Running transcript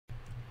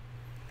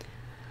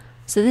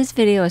So this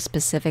video is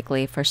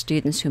specifically for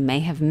students who may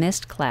have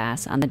missed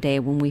class on the day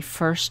when we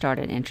first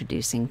started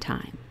introducing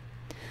time.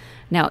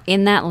 Now,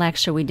 in that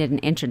lecture, we did an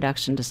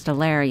introduction to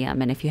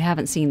Stellarium, and if you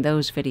haven't seen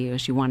those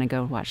videos, you want to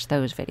go watch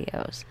those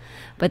videos.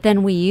 But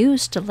then we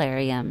used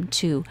Stellarium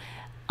to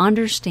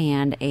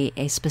understand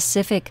a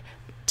specific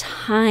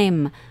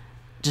time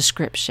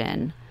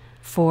description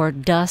for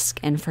dusk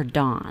and for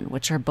dawn,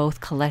 which are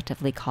both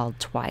collectively called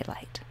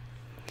twilight.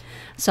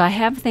 So I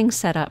have things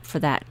set up for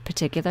that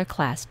particular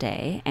class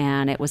day,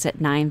 and it was at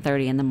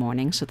 9:30 in the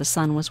morning, so the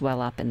sun was well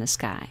up in the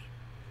sky.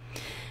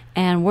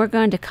 And we're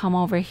going to come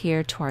over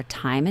here to our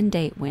time and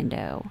date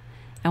window,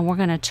 and we're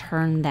going to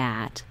turn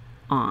that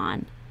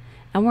on.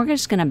 And we're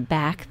just going to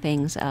back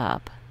things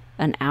up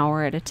an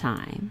hour at a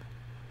time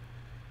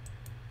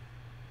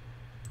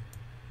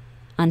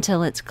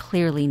until it's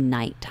clearly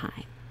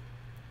nighttime.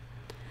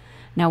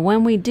 Now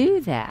when we do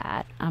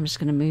that, I'm just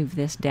going to move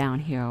this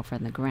down here over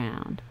the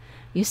ground.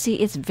 You see,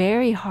 it's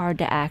very hard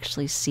to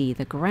actually see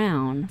the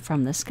ground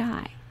from the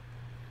sky.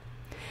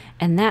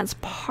 And that's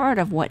part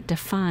of what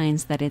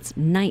defines that it's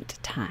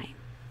nighttime.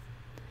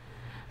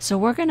 So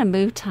we're going to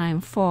move time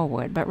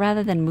forward, but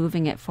rather than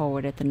moving it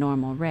forward at the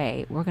normal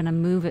rate, we're going to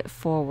move it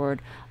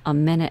forward a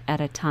minute at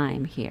a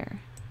time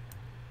here.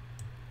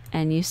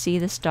 And you see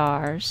the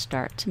stars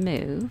start to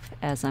move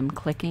as I'm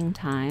clicking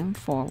time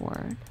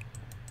forward.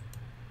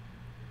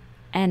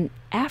 And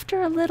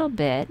after a little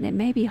bit, and it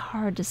may be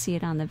hard to see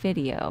it on the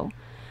video,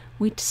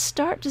 we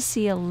start to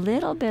see a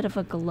little bit of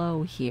a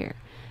glow here.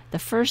 The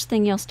first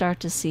thing you'll start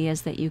to see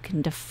is that you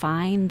can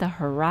define the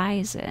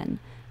horizon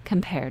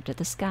compared to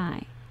the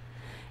sky.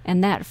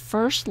 And that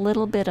first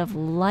little bit of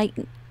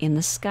light in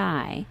the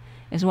sky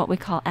is what we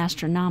call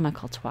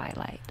astronomical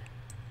twilight.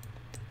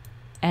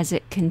 As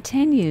it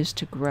continues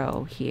to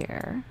grow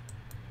here,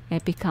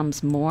 it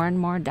becomes more and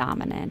more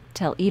dominant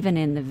till even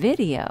in the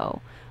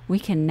video, we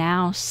can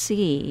now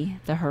see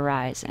the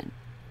horizon.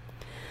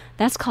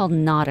 That's called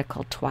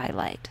nautical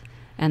twilight.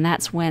 And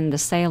that's when the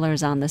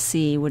sailors on the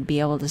sea would be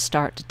able to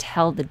start to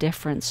tell the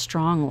difference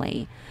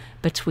strongly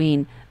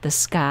between the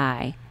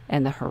sky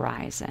and the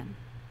horizon.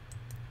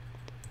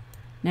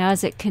 Now,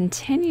 as it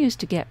continues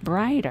to get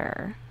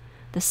brighter,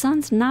 the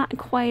sun's not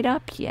quite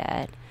up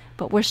yet,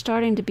 but we're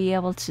starting to be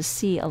able to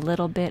see a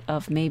little bit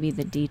of maybe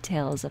the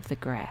details of the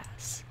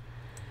grass.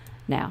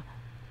 Now,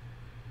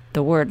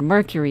 the word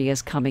Mercury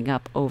is coming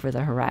up over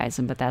the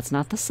horizon, but that's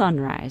not the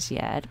sunrise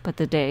yet, but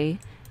the day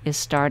is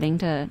starting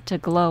to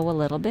glow a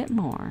little bit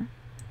more.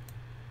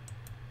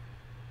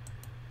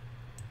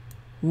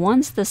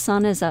 Once the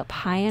sun is up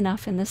high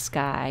enough in the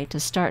sky to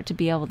start to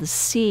be able to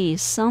see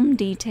some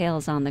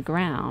details on the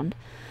ground,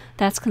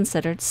 that's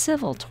considered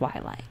civil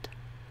twilight.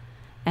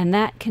 And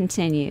that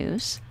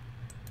continues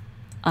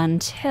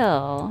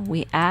until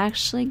we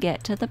actually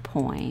get to the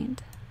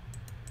point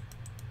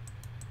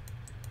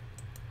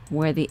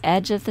where the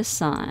edge of the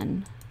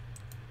sun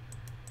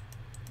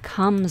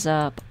comes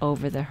up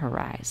over the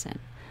horizon.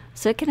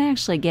 So it can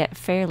actually get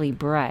fairly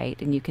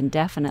bright, and you can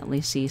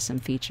definitely see some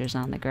features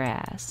on the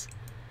grass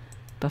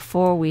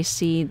before we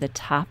see the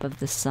top of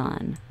the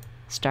sun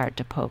start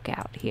to poke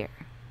out here.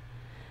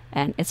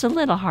 And it's a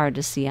little hard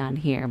to see on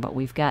here, but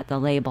we've got the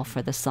label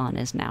for the sun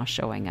is now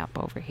showing up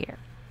over here.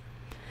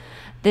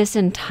 This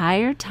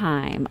entire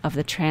time of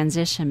the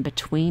transition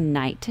between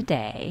night to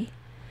day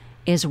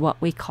is what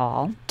we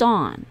call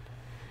dawn.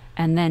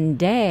 And then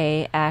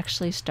day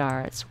actually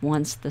starts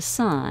once the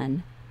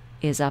sun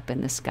is up in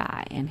the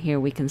sky. And here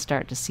we can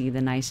start to see the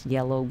nice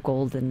yellow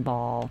golden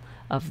ball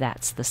of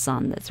that's the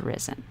sun that's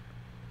risen.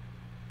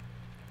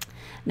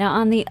 Now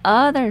on the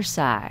other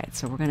side,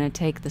 so we're going to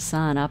take the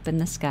sun up in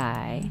the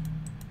sky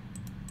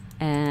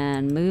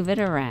and move it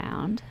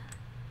around.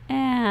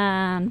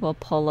 And we'll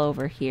pull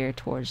over here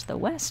towards the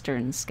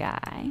western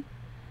sky.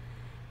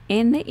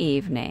 In the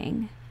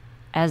evening,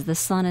 as the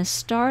sun is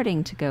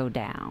starting to go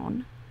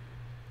down,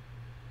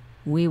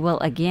 we will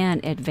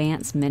again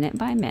advance minute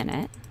by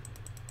minute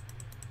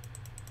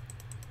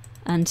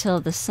until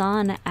the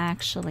sun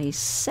actually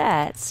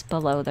sets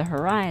below the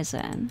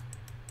horizon.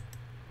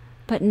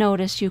 But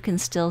notice you can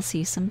still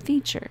see some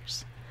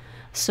features.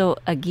 So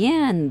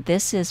again,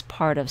 this is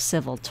part of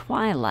civil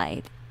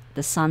twilight.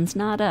 The sun's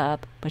not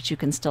up, but you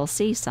can still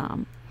see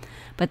some.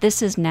 But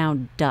this is now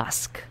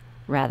dusk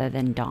rather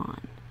than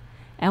dawn.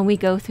 And we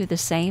go through the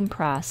same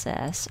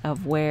process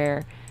of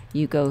where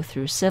you go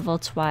through civil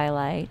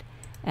twilight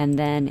and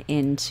then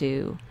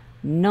into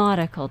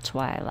nautical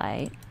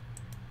twilight.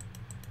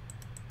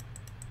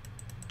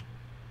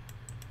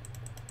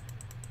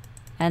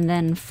 And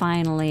then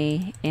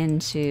finally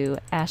into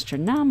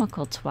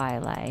astronomical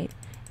twilight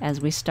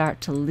as we start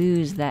to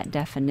lose that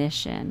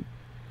definition.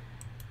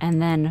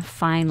 And then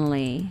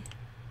finally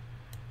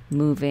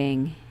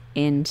moving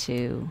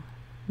into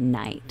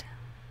night.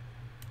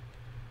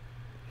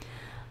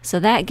 So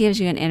that gives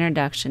you an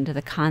introduction to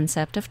the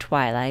concept of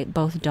twilight,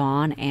 both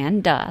dawn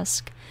and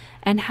dusk,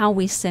 and how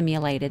we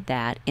simulated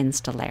that in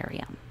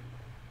Stellarium.